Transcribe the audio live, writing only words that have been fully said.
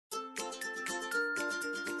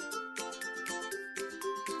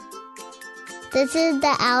This is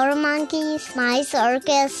the Our Monkeys, My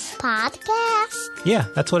Circus podcast. Yeah,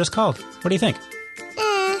 that's what it's called. What do you think?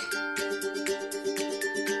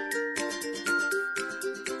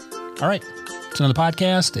 All right. It's another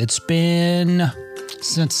podcast. It's been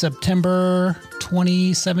since September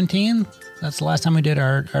 2017. That's the last time we did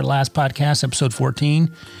our last podcast, episode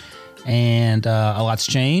 14. And a lot's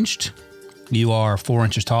changed. You are 4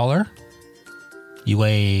 inches taller. You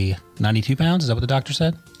weigh 92 pounds. Is that what the doctor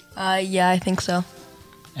said? Yeah, I think so.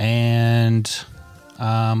 And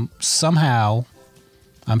somehow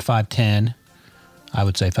I'm 5'10". I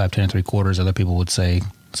would say 5'10 and 3/4. Other people would say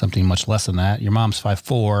something much less than that. Your mom's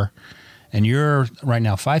 5'4", and you're right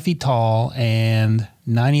now 5 feet tall and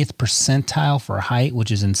 90th percentile for height,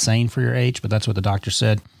 which is insane for your age, but that's what the doctor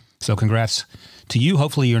said. So congrats to you.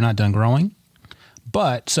 Hopefully you're not done growing.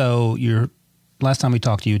 But so last time we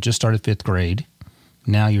talked to you, just started 5th grade.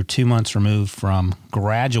 Now you're 2 months removed from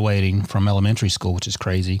graduating from elementary school, which is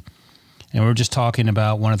crazy. And we were just talking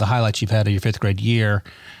about one of the highlights you've had of your 5th grade year.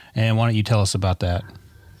 And why don't you tell us about that?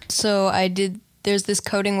 So there's this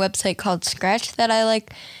coding website called Scratch that I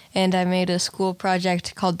like, and I made a school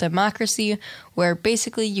project called Democracy, where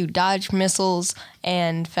basically you dodge missiles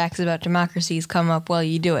and facts about democracies come up while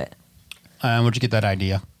you do it. Where'd you get that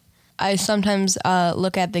idea? I sometimes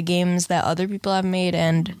look at the games that other people have made,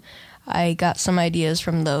 and I got some ideas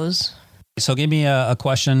from those. So give me a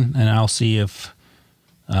question, and I'll see if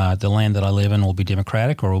the land that I live in will be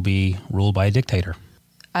democratic or will be ruled by a dictator.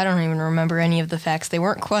 I don't even remember any of the facts. They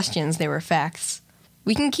weren't questions, they were facts.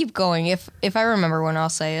 We can keep going. If I remember one, I'll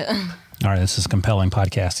say it. All right, this is compelling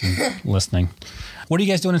podcasting listening. What are you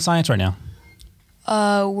guys doing in science right now?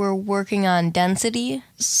 We're working on density.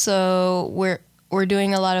 So we're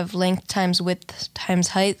doing a lot of length times width times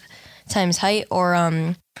height,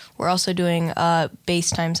 or we're also doing base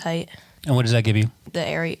times height. And what does that give you? The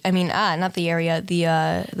area. I mean, not the area,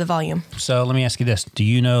 the volume. So let me ask you this. Do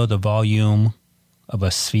you know the volume of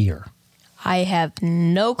a sphere? I have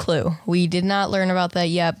no clue. We did not learn about that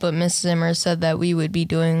yet, but Miss Zimmer said that we would be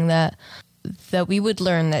doing that we would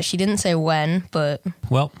learn that. She didn't say when, but...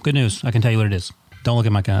 Well, good news. I can tell you what it is. Don't look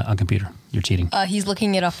at my computer. You're cheating. He's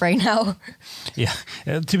looking it up right now. Yeah.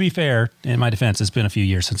 To be fair, in my defense, it's been a few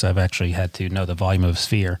years since I've actually had to know the volume of a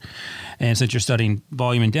sphere. And since you're studying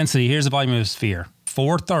volume and density, here's the volume of a sphere.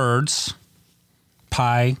 4/3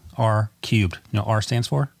 pi r cubed. You know what R stands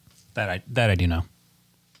for? That I do know.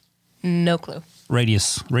 No clue.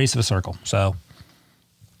 Radius of a circle. So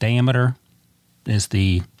diameter is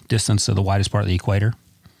the distance of the widest part of the equator.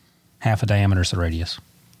 Half a diameter is the radius.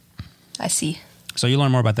 I see. So you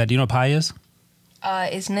learn more about that. Do you know what pi is?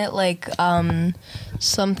 Isn't it like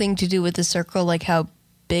something to do with the circle, like how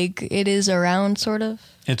big it is around, sort of?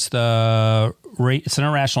 It's it's an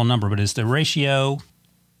irrational number, but it's the ratio.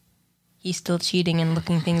 He's still cheating and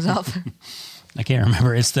looking things up. I can't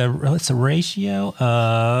remember. It's a ratio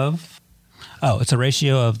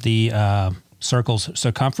of the circle's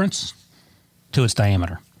circumference to its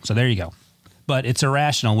diameter. So there you go. But it's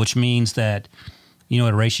irrational, which means that, you know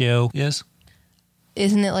what a ratio is?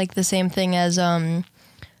 Isn't it like the same thing as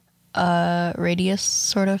radius,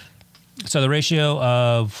 sort of? So the ratio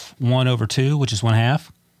of 1/2, which is 1/2.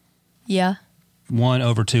 Yeah.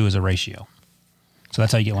 1/2 is a ratio. So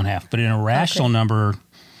that's how you get 1/2. But in a rational number,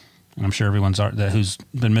 and I'm sure everyone's who's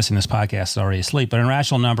been missing this podcast is already asleep, but an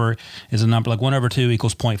irrational number is a number like 1/2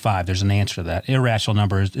 equals 0.5. There's an answer to that. Irrational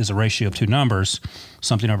number is a ratio of two numbers,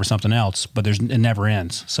 something over something else, but it never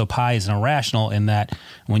ends. So pi is an irrational in that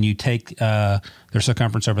when you take their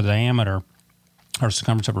circumference over the diameter or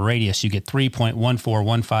circumference over radius, you get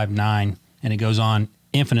 3.14159, and it goes on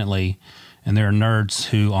infinitely. And there are nerds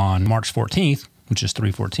who on March 14th, which is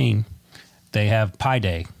 3/14, they have Pi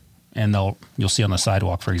Day. And you'll see on the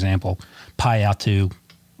sidewalk, for example, pi out to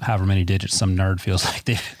however many digits some nerd feels like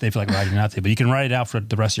they feel like writing it out to. But you can write it out for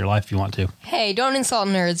the rest of your life if you want to. Hey, don't insult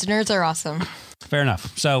nerds. Nerds are awesome. Fair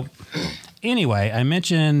enough. So anyway, I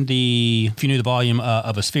mentioned if you knew the volume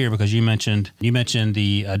of a sphere, because you mentioned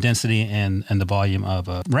the density and the volume of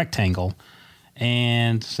a rectangle.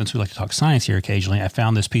 And since we like to talk science here occasionally, I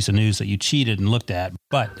found this piece of news that you cheated and looked at,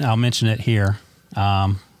 but I'll mention it here.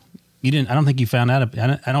 You didn't. I don't think you found out.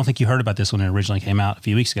 I don't think you heard about this when it originally came out a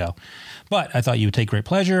few weeks ago. But I thought you would take great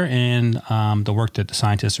pleasure in the work that the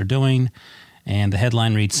scientists are doing. And the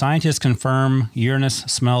headline reads, "Scientists confirm Uranus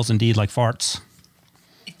smells indeed like farts."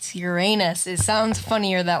 It's Uranus. It sounds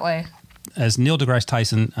funnier that way. As Neil deGrasse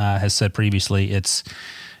Tyson has said previously, it's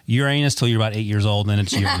Uranus till you're about 8 years old, then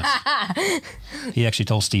it's Uranus. He actually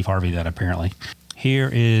told Steve Harvey that, apparently. Here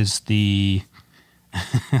is the...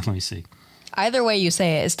 Let me see. Either way you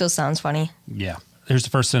say it, it still sounds funny. Yeah. here's the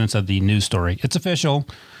first sentence of the news story. It's official.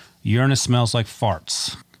 Uranus smells like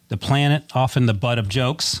farts. The planet, often the butt of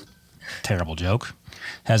jokes, terrible joke,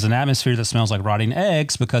 has an atmosphere that smells like rotting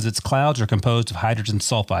eggs because its clouds are composed of hydrogen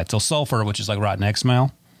sulfide. So sulfur, which is like rotten egg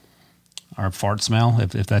smell, or fart smell,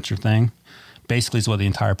 if that's your thing, basically is what the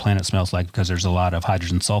entire planet smells like because there's a lot of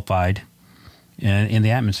hydrogen sulfide in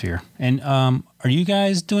the atmosphere. And are you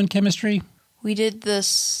guys doing chemistry? We did this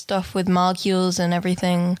stuff with molecules and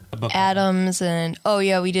everything, atoms, and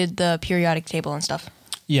we did the periodic table and stuff.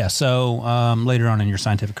 Yeah, so later on in your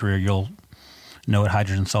scientific career, you'll know what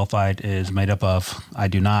hydrogen sulfide is made up of. I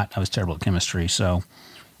do not. I was terrible at chemistry. So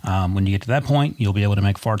when you get to that point, you'll be able to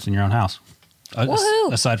make farts in your own house.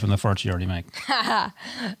 Aside from the farts you already make.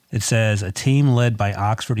 It says, a team led by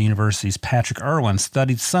Oxford University's Patrick Irwin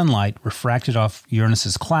studied sunlight refracted off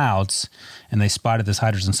Uranus's clouds, and they spotted this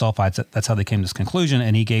hydrogen sulfide. That's how they came to this conclusion,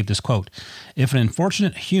 and he gave this quote: "If an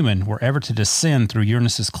unfortunate human were ever to descend through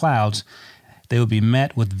Uranus's clouds, they would be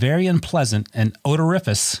met with very unpleasant and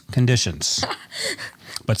odoriferous conditions.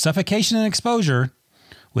 But suffocation and exposure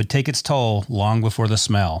would take its toll long before the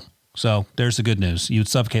smell." So there's the good news. You'd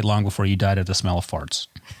suffocate long before you died of the smell of farts.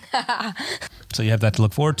 So you have that to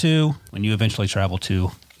look forward to when you eventually travel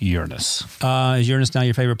to Uranus. Is Uranus now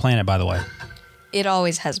your favorite planet, by the way? It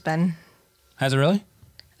always has been. Has it really?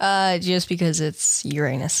 Just because it's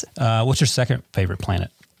Uranus. What's your second favorite planet?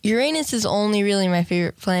 Uranus is only really my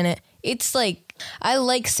favorite planet. It's like, I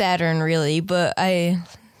like Saturn really, but I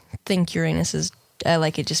think Uranus is, I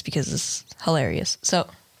like it just because it's hilarious. So...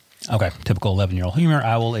 Okay, typical 11-year-old humor.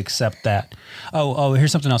 I will accept that. Oh,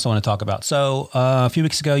 here's something else I want to talk about. So a few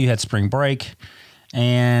weeks ago, you had spring break,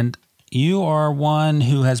 and you are one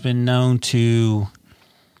who has been known to,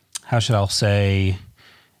 how should I say,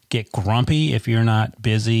 get grumpy if you're not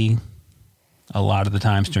busy a lot of the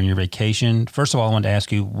times during your vacation. First of all, I wanted to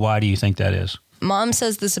ask you, why do you think that is? Mom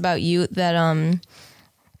says this about you, that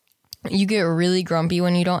you get really grumpy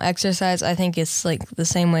when you don't exercise. I think it's like the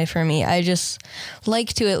same way for me. I just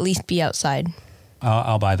like to at least be outside.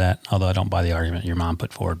 I'll buy that, although I don't buy the argument your mom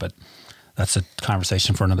put forward, but that's a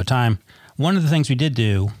conversation for another time. One of the things we did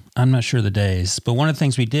do, I'm not sure the days, but one of the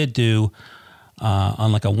things we did do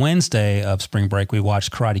on like a Wednesday of spring break, we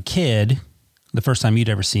watched Karate Kid, the first time you'd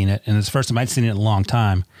ever seen it, and it's the first time I'd seen it in a long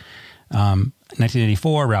time.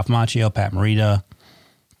 1984, Ralph Macchio, Pat Morita,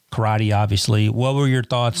 karate, obviously. What were your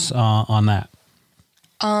thoughts on that?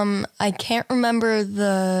 I can't remember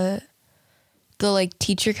the like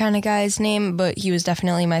teacher kind of guy's name, but he was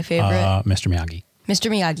definitely my favorite. Mr. Miyagi.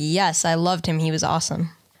 Mr. Miyagi, yes, I loved him. He was awesome.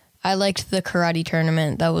 I liked the karate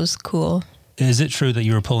tournament. That was cool. Is it true that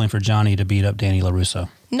you were pulling for Johnny to beat up Danny LaRusso?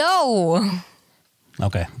 No.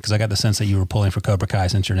 Okay, because I got the sense that you were pulling for Cobra Kai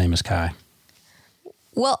since your name is Kai.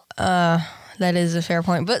 Well, that is a fair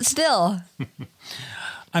point, but still.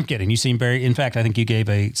 I'm kidding. You seem very... In fact, I think you gave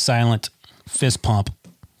a silent fist pump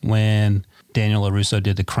when Daniel LaRusso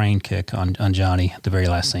did the crane kick on Johnny at the very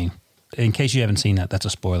last scene. In case you haven't seen that, that's a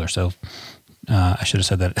spoiler. So I should have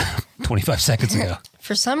said that 25 seconds ago.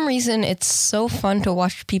 For some reason, it's so fun to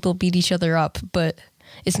watch people beat each other up, but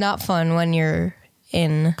it's not fun when you're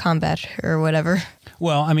in combat or whatever.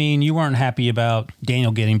 Well, I mean, you weren't happy about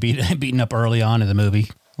Daniel getting beaten up early on in the movie,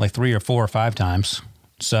 like 3 or 4 or 5 times.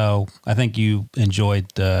 So I think you enjoyed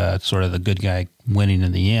the sort of the good guy winning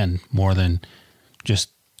in the end more than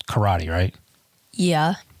just karate, right?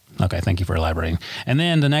 Yeah. Okay, thank you for elaborating. And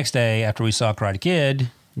then the next day after we saw Karate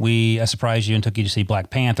Kid, I surprised you and took you to see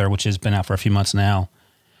Black Panther, which has been out for a few months now.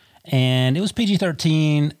 And it was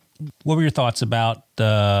PG-13. What were your thoughts about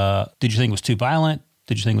did you think it was too violent?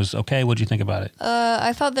 Did you think it was okay? What did you think about it?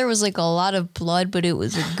 I thought there was like a lot of blood, but it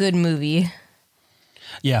was a good movie.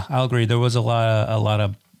 Yeah, I'll agree. There was a lot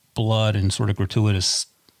of blood and sort of gratuitous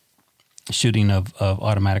shooting of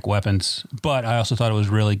automatic weapons, but I also thought it was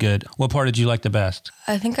really good. What part did you like the best?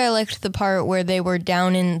 I think I liked the part where they were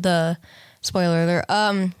down in the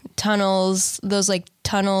tunnels, those like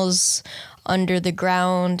tunnels under the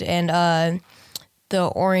ground, and the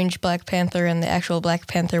orange Black Panther and the actual Black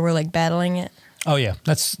Panther were like battling it. Oh yeah,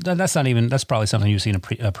 that's probably something you've seen a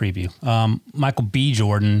preview. Michael B.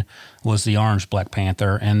 Jordan was the orange Black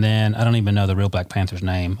Panther, and then I don't even know the real Black Panther's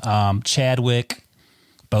name. Chadwick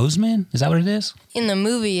Boseman, is that what it is? In the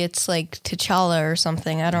movie, it's like T'Challa or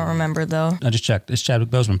something. I don't remember though. I just checked. It's Chadwick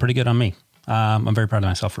Boseman. Pretty good on me. I'm very proud of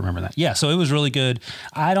myself for remembering that. Yeah, so it was really good.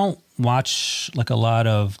 I don't watch like a lot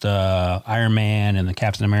of the Iron Man and the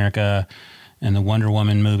Captain America and the Wonder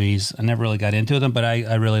Woman movies. I never really got into them, but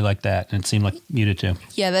I really liked that, and it seemed like you did too.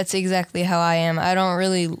 Yeah, that's exactly how I am. I don't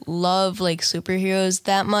really love like superheroes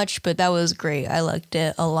that much, but that was great. I liked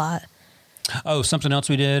it a lot. Oh, something else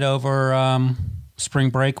we did over spring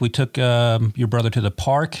break, we took your brother to the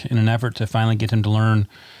park in an effort to finally get him to learn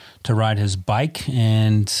to ride his bike,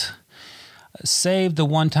 and save the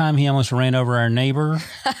one time he almost ran over our neighbor.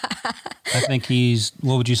 I think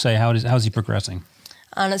what would you say? How's he progressing?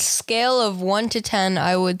 On a scale of 1 to 10,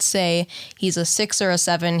 I would say he's a 6 or a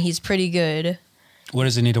 7. He's pretty good. What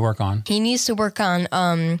does he need to work on? He needs to work on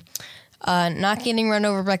not getting run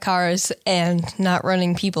over by cars and not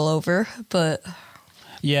running people over. But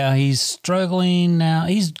yeah, he's struggling now.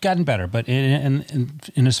 He's gotten better, but in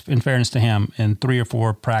fairness to him, in 3 or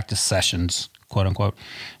 4 practice sessions, quote unquote,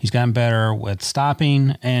 he's gotten better with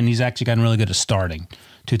stopping, and he's actually gotten really good at starting.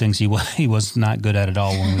 2 things he was not good at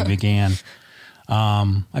all when we began.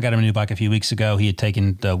 I got him a new bike a few weeks ago. He had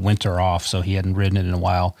taken the winter off, so he hadn't ridden it in a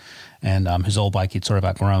while. And his old bike he'd sort of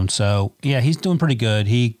outgrown. So, yeah, he's doing pretty good.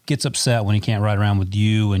 He gets upset when he can't ride around with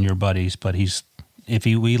you and your buddies, but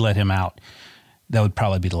we let him out, that would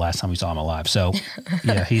probably be the last time we saw him alive. So,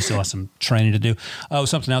 yeah, he still has some training to do. Oh,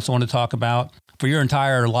 something else I want to talk about. For your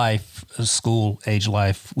entire life, school-age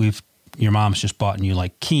life, your mom's just bought you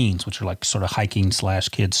like Keens, which are like sort of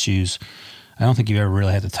hiking/kids shoes. I don't think you've ever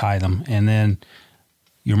really had to tie them. And then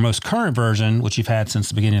your most current version, which you've had since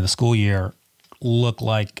the beginning of the school year, look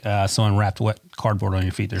like someone wrapped wet cardboard on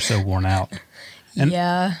your feet. They're so worn out. And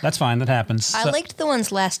yeah, that's fine. That happens. I liked the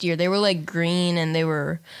ones last year. They were like green, and they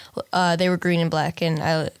were green and black,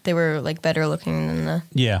 and they were like better looking than the.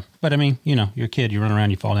 Yeah, but I mean, you're a kid. You run around,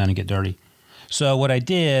 you fall down, and get dirty. So what I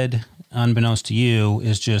did, unbeknownst to you,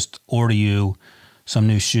 is just order you some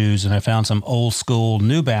new shoes, and I found some old school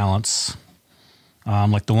New Balance,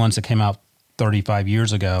 like the ones that came out 35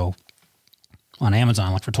 years ago on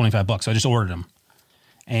Amazon, like for $25. So I just ordered them.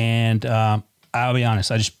 And I'll be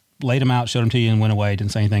honest, I just laid them out, showed them to you, and went away,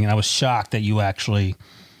 didn't say anything. And I was shocked that you actually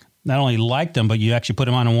not only liked them, but you actually put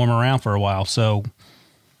them on and wore them around for a while. So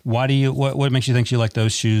what makes you think you like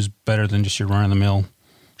those shoes better than just your run-of-the-mill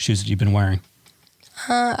shoes that you've been wearing?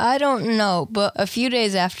 I don't know, but a few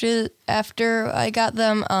days after I got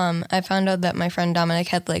them, I found out that my friend Dominic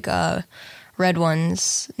had like red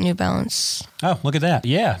ones, New Balance. Oh, look at that.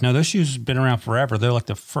 Yeah, no, those shoes have been around forever. They're like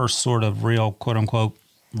the first sort of real, quote-unquote,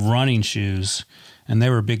 running shoes, and they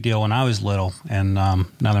were a big deal when I was little, and now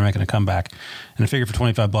they're making a comeback. And I figure for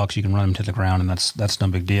 $25 you can run them to the ground, and that's no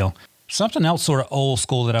big deal. Something else sort of old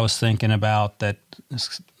school that I was thinking about that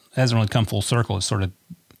hasn't really come full circle. It's sort of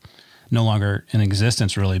no longer in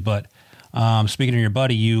existence, really. But speaking of your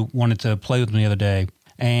buddy, you wanted to play with him the other day,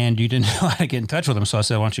 and you didn't know how to get in touch with him. So I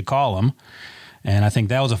said, why don't you call him? And I think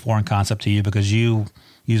that was a foreign concept to you because you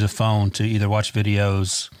use a phone to either watch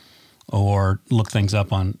videos or look things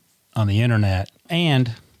up on the internet.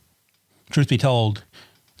 And truth be told,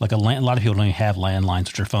 like a lot of people don't even have landlines,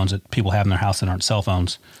 which are phones that people have in their house that aren't cell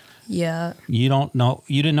phones. Yeah. You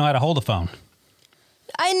didn't know how to hold a phone.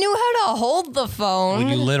 I knew how to hold the phone.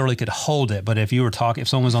 Well, you literally could hold it, but if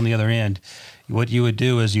someone was on the other end, what you would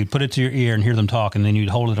do is you'd put it to your ear and hear them talk, and then you'd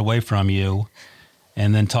hold it away from you,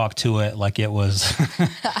 and then talk to it like it was,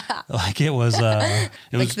 like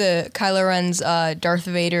the Kylo Ren's Darth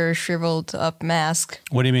Vader shriveled up mask.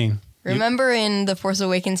 What do you mean? Remember in The Force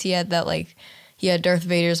Awakens, he had Darth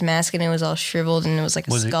Vader's mask, and it was all shriveled, and it was like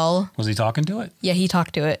a skull. Was he talking to it? Yeah, he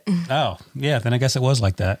talked to it. Oh, yeah. Then I guess it was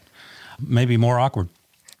like that. Maybe more awkward.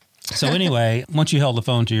 So anyway, once you held the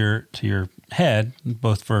phone to your head,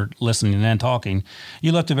 both for listening and talking,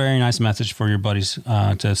 you left a very nice message for your buddies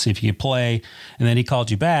to see if he could play. And then he called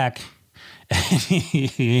you back, and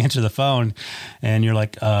he answered the phone, and you're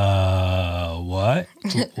like, what?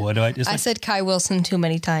 What do I just? I said Kai Wilson too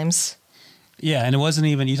many times. Yeah, and it wasn't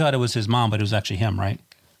even, you thought it was his mom, but it was actually him, right?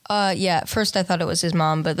 Yeah, at first I thought it was his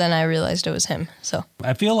mom, but then I realized it was him. So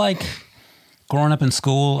I feel like growing up in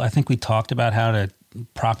school, I think we talked about how to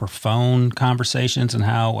proper phone conversations and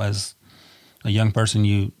how, as a young person,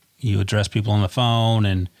 you address people on the phone.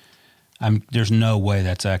 And there's no way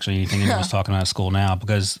that's actually anything anyone's talking about at school now,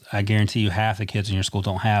 because I guarantee you half the kids in your school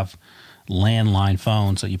don't have landline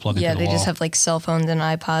phones that you plug into the wall. Yeah, they just have like cell phones and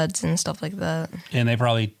iPods and stuff like that. And they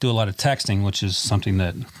probably do a lot of texting, which is something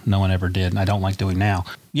that no one ever did, and I don't like doing now.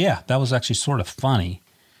 Yeah, that was actually sort of funny.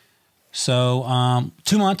 So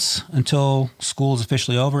 2 months until school is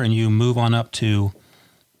officially over, and you move on up to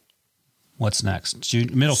what's next?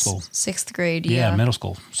 Middle school. 6th grade. Yeah, middle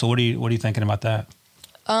school. So what are you thinking about that?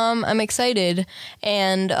 I'm excited,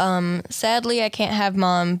 and sadly I can't have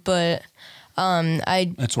Mom, but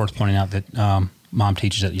It's worth pointing out that Mom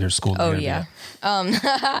teaches at your school. Oh yeah.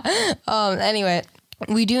 Anyway,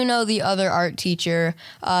 we do know the other art teacher,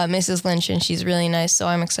 Mrs. Lynch, and she's really nice. So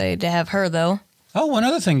I'm excited to have her, though. Oh, one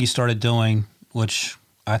other thing you started doing, which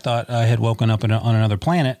I thought I had woken up on another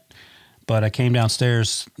planet, but I came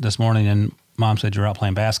downstairs this morning and Mom said you were out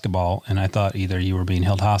playing basketball, and I thought either you were being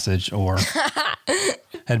held hostage or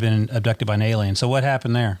had been abducted by an alien. So what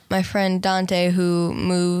happened there? My friend Dante, who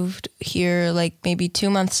moved here like maybe 2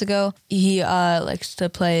 months ago, he likes to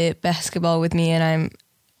play basketball with me, and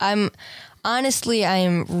I'm honestly, I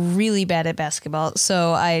am really bad at basketball,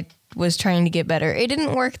 so I was trying to get better. It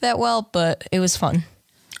didn't work that well, but it was fun.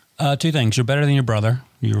 Two things. You're better than your brother.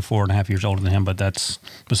 You were 4.5 years older than him, but that's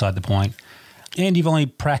beside the point. And you've only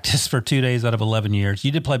practiced for 2 days out of 11 years.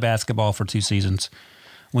 You did play basketball for 2 seasons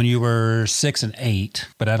when you were 6 and 8,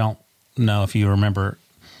 but I don't know if you remember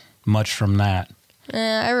much from that.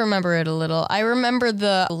 I remember it a little. I remember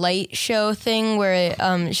the light show thing where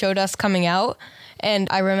it showed us coming out, and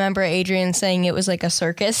I remember Adrian saying it was like a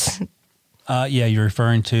circus. Yeah, you're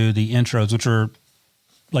referring to the intros, which were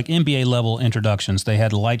like NBA level introductions. They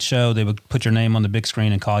had a light show. They would put your name on the big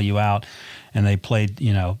screen and call you out, and they played,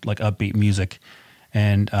 like upbeat music.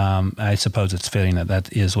 And I suppose it's fitting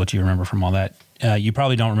that is what you remember from all that. You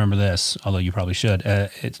probably don't remember this, although you probably should.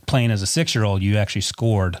 It's playing as a 6-year-old, you actually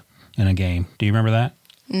scored in a game. Do you remember that?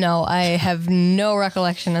 No, I have no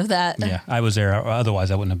recollection of that. Yeah, I was there. Otherwise,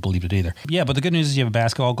 I wouldn't have believed it either. Yeah, but the good news is you have a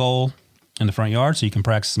basketball goal in the front yard, so you can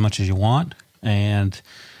practice as much as you want. And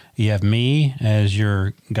you have me as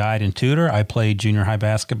your guide and tutor. I played junior high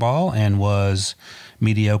basketball and was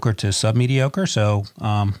mediocre to sub-mediocre, so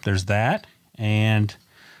there's that. And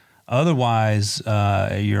otherwise,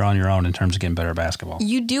 you're on your own in terms of getting better at basketball.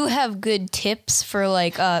 You do have good tips for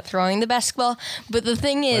like throwing the basketball, but the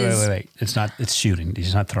thing is, wait. It's shooting.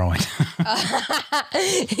 It's not throwing.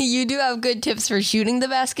 You do have good tips for shooting the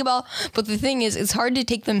basketball, but the thing is, it's hard to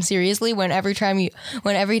take them seriously when every time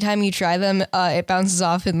you try them, it bounces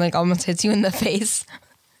off and like almost hits you in the face.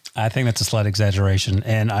 I think that's a slight exaggeration,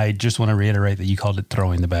 and I just want to reiterate that you called it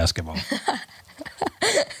throwing the basketball.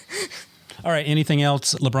 All right, anything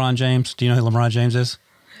else, LeBron James? Do you know who LeBron James is?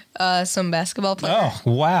 Some basketball player. Oh,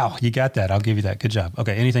 wow. You got that. I'll give you that. Good job.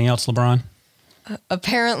 Okay, anything else, LeBron?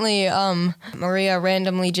 Apparently, Maria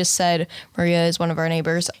randomly just said, Maria is one of our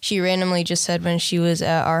neighbors. She randomly just said when she was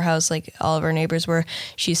at our house, like all of our neighbors were,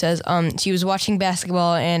 she says she was watching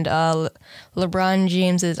basketball and LeBron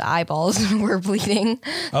James's eyeballs were bleeding.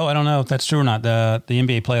 Oh, I don't know if that's true or not. The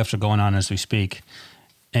NBA playoffs are going on as we speak.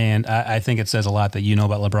 And I think it says a lot that you know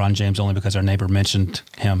about LeBron James only because our neighbor mentioned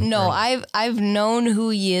him. No, earlier. I've known who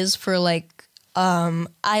he is for like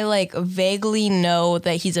I like vaguely know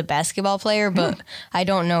that he's a basketball player, but I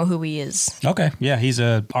don't know who he is. Okay, yeah, he's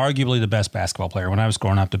arguably the best basketball player. When I was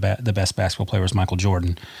growing up, the best basketball player was Michael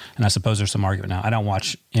Jordan, and I suppose there's some argument now. I don't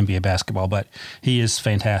watch NBA basketball, but he is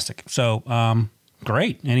fantastic. So,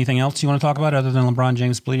 great. Anything else you want to talk about other than LeBron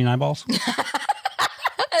James bleeding eyeballs?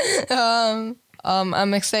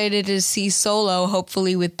 I'm excited to see Solo,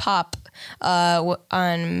 hopefully with Pop,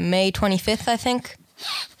 on May 25th, I think.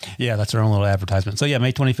 Yeah, that's our own little advertisement. So yeah,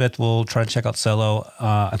 May 25th, we'll try to check out Solo.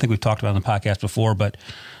 I think we've talked about it on the podcast before, but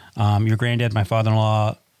your granddad, my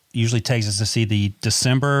father-in-law, usually takes us to see the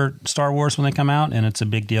December Star Wars when they come out, and it's a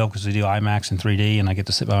big deal because we do IMAX and 3D, and I get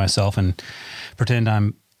to sit by myself and pretend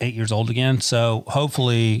I'm 8 years old again. So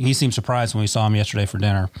hopefully, he seemed surprised when we saw him yesterday for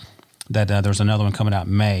dinner that there's another one coming out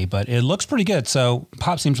in May, but it looks pretty good. So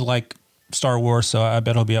Pop seems to like Star Wars, so I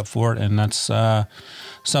bet he'll be up for it, and that's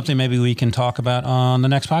something maybe we can talk about on the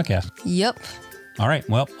next podcast. Yep. All right.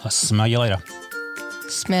 Well, I'll smell you later.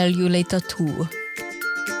 Smell you later too.